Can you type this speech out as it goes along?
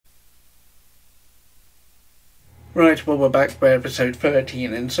Right, well we're back by episode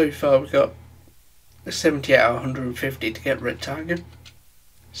 13 and so far we've got a 70 out of 150 to get Red Tiger.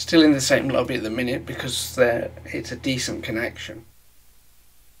 Still in the same lobby at the minute because it's a decent connection.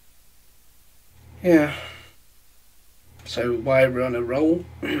 Yeah. So why we're on a roll?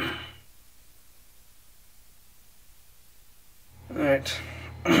 Alright.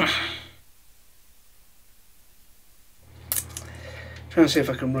 Trying to see if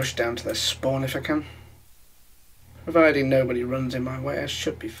I can rush down to the spawn if I can. Providing nobody runs in my way, I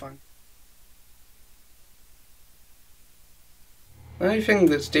should be fine. The only thing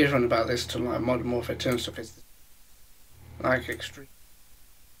that's different about this to like Modern Warfare 2 and stuff is like extreme.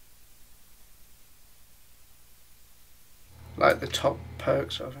 Like the top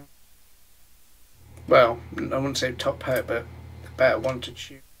perks of it. Well, I wouldn't say top perk, but the better one to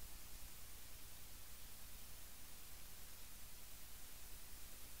choose.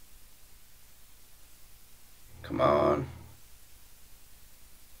 Come on.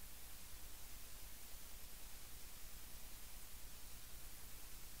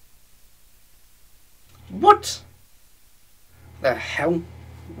 What? The hell?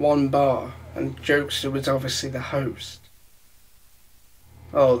 One bar, and Jokester was obviously the host.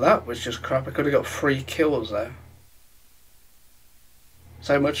 Oh, that was just crap. I could have got 3 kills there.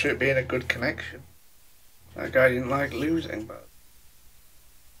 So much for it being a good connection. That guy didn't like losing, but...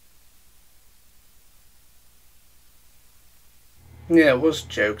 Yeah, it was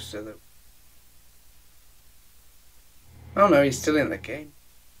Jokester that... Oh no, he's still in the game.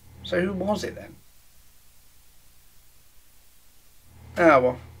 So who was it then? Ah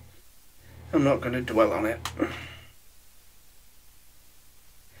well. I'm not going to dwell on it.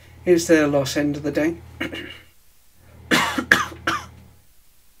 It's their loss end of the day.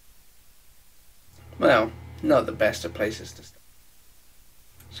 Well, not the best of places to start.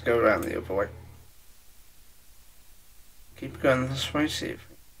 Let's go around the other way. Keep going this way, see if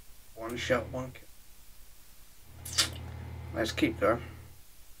one shot, one kill. Let's keep going.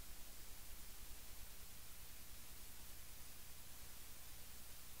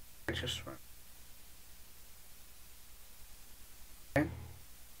 Just right. Okay.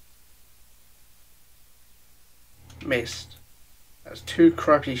 Missed. That's 2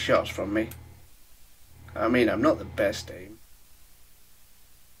 crappy shots from me. I mean, I'm not the best aim.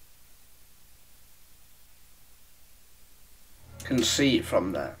 Can see it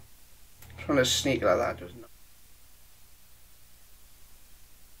from there. Trying to sneak like that does not.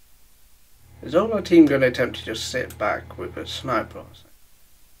 Is all our team going to attempt to just sit back with a sniper or something?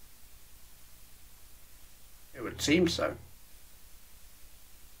 It would seem so.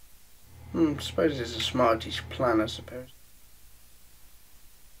 I suppose it's a smartish plan, I suppose.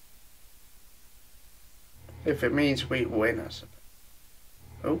 If it means we win, I suppose.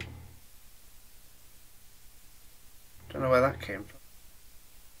 Oh. Don't know where that came from.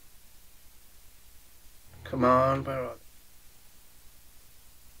 Come on, where are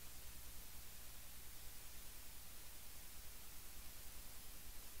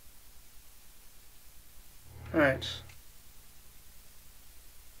they? Alright.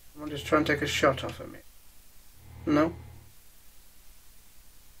 Someone just trying to take a shot off of me. No.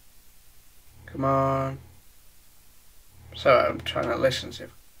 Come on. Sorry, I'm trying to listen to you.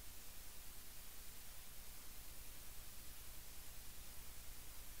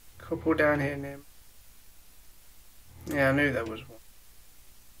 Couple down here near me. Yeah, I knew there was one.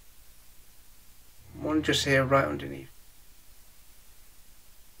 One just here right underneath.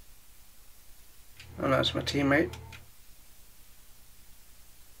 Oh, that's my teammate.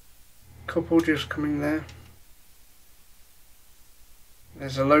 Couple just coming there.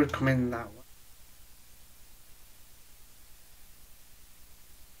 There's a load coming that way.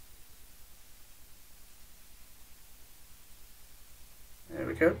 There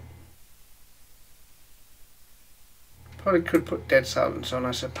we go. Probably could put dead silence on,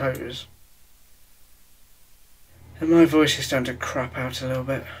 I suppose. And my voice is starting to crap out a little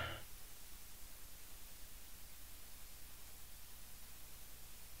bit.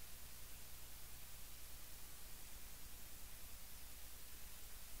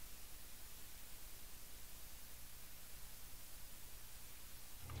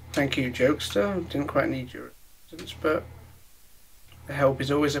 Thank you, Jokester. Didn't quite need your assistance, but the help is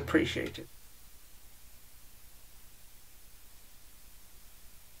always appreciated.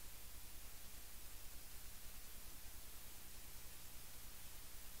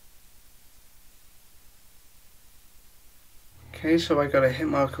 Okay, so I got a hit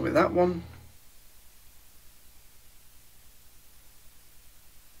marker with that one.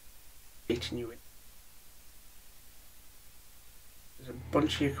 Beating you in. There's a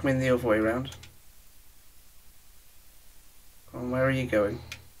bunch of you coming the other way around. And where are you going?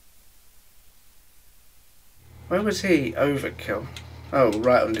 Where was he? Overkill. Oh,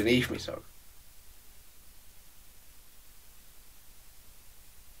 right underneath me, so.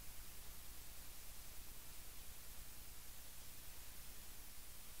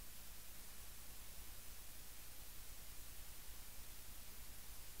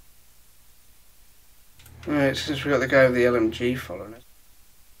 Alright, since we got the guy with the LMG following us.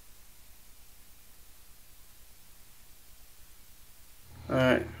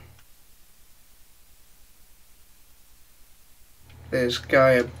 Alright. There's a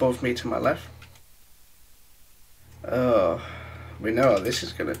guy above me to my left. Oh, we know how this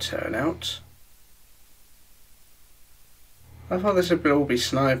is going to turn out. I thought this would all be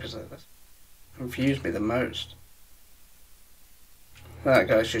snipers. That confused me the most. That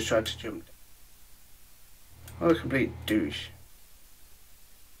guy's just tried to jump. What a complete douche.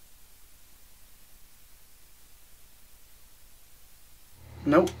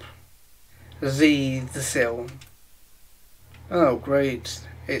 Nope. Z the Sill. Oh, great.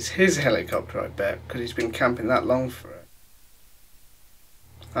 It's his helicopter, I bet, because he's been camping that long for it.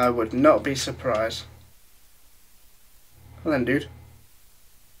 I would not be surprised. Well then, dude.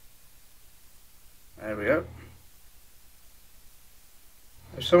 There we go.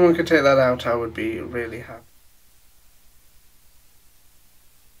 If someone could take that out, I would be really happy.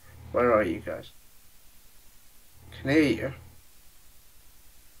 Where are you guys? I can hear you.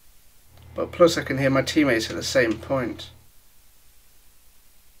 But plus I can hear my teammates at the same point.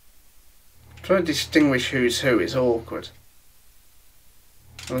 Trying to distinguish who's who is awkward.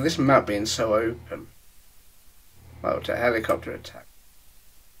 Well, this map being so open. Well, to helicopter attack.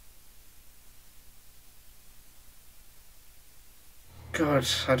 God,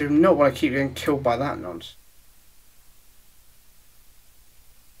 I do not want to keep getting killed by that nonsense.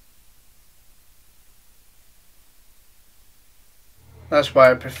 That's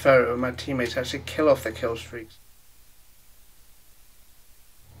why I prefer it when my teammates actually kill off the kill streaks.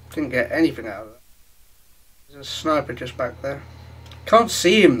 Didn't get anything out of it. There's a sniper just back there. Can't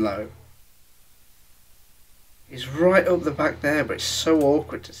see him though. He's right up the back there, but it's so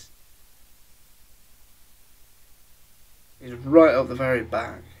awkward to see. He's right up the very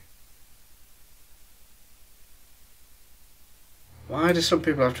back. Why do some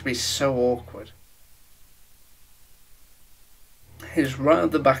people have to be so awkward? He's right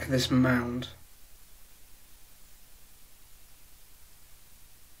at the back of this mound.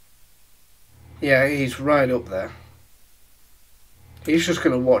 Yeah, he's right up there. He's just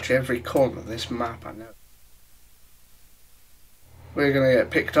going to watch every corner of this map, I know. We're going to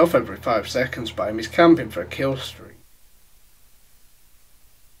get picked off every 5 seconds by him. He's camping for a kill streak.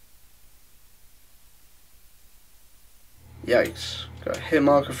 Yikes. Got a hit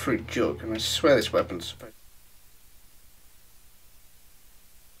marker through jug, and I swear this weapon's supposed.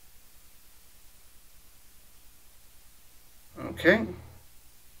 Okay.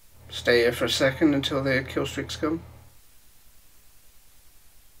 Stay here for a second until the kill streaks come.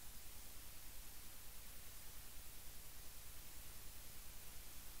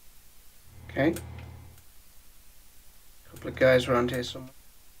 Okay. Couple of guys around here somewhere.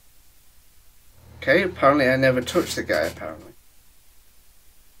 Okay, apparently I never touched the guy, apparently.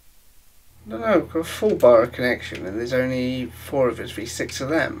 No, I've got a full bar of connection and there's only 4 of us v6 of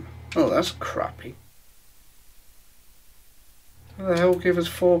them. Oh, that's crappy. How the hell give us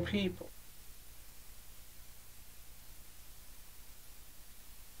 4 people?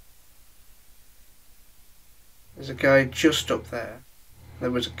 There's a guy just up there.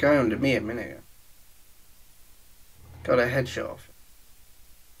 There was a guy under me a minute ago. Got a headshot off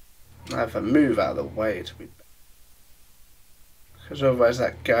him. I have to move out of the way to be better. Because otherwise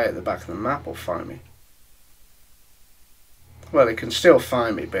that guy at the back of the map will find me. Well, he can still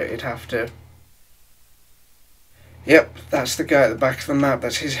find me, but he'd have to... Yep, that's the guy at the back of the map.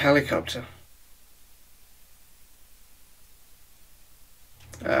 That's his helicopter.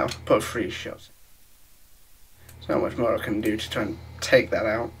 Oh, put 3 shots. There's not much more I can do to try and take that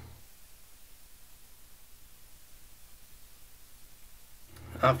out.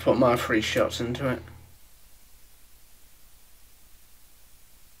 I've put my 3 shots into it.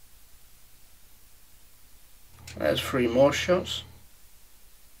 There's 3 more shots.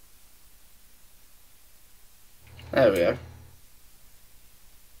 There we go.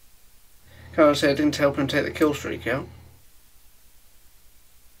 Can't say I didn't help him take the kill streak out.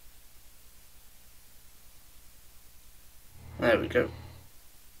 There we go.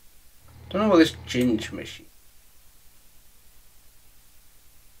 Don't know what this ginger machine.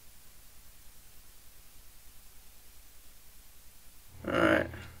 Alright.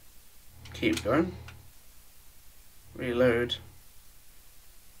 Keep going. Reload.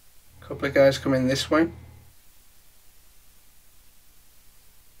 Couple of guys coming this way.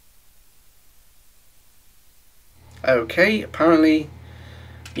 Okay, apparently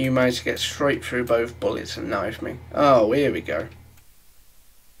you managed to get straight through both bullets and knife me. Oh, here we go.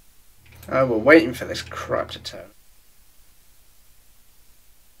 Oh, we're waiting for this crap to turn.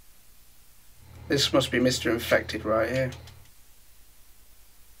 This must be Mr. Infected right here.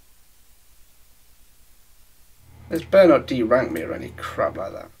 This better not de-rank me or any crap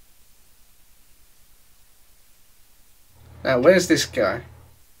like that. Now, where's this guy?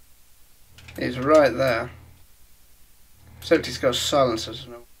 He's right there. Except he's got silencers.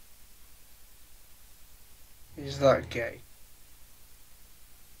 No. He's that gay.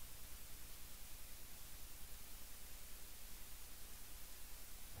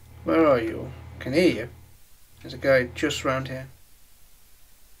 Where are you? I can hear you. There's a guy just round here.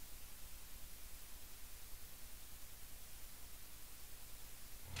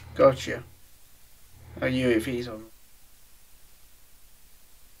 Gotcha. Oh, UAV's on.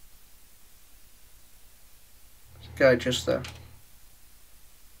 There's a guy just there.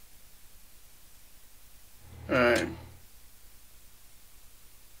 Alright.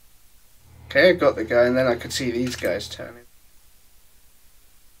 Okay, I got the guy, and then I could see these guys turning.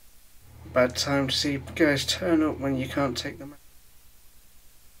 Bad time to see guys turn up when you can't take them out.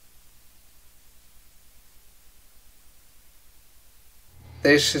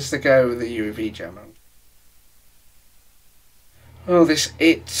 This is the guy with the UAV jam on. Oh,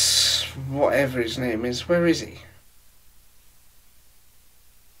 it's whatever his name is. Where is he?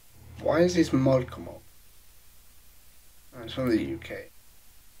 Why is his mod come up? Oh, it's from the UK.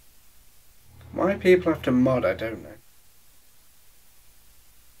 Why people have to mod, I don't know.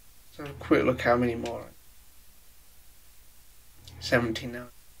 Let's have a quick look how many more. 79.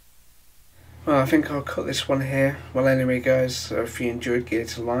 Well, I think I'll cut this one here. Well, anyway, guys, if you enjoyed, give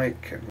it a like.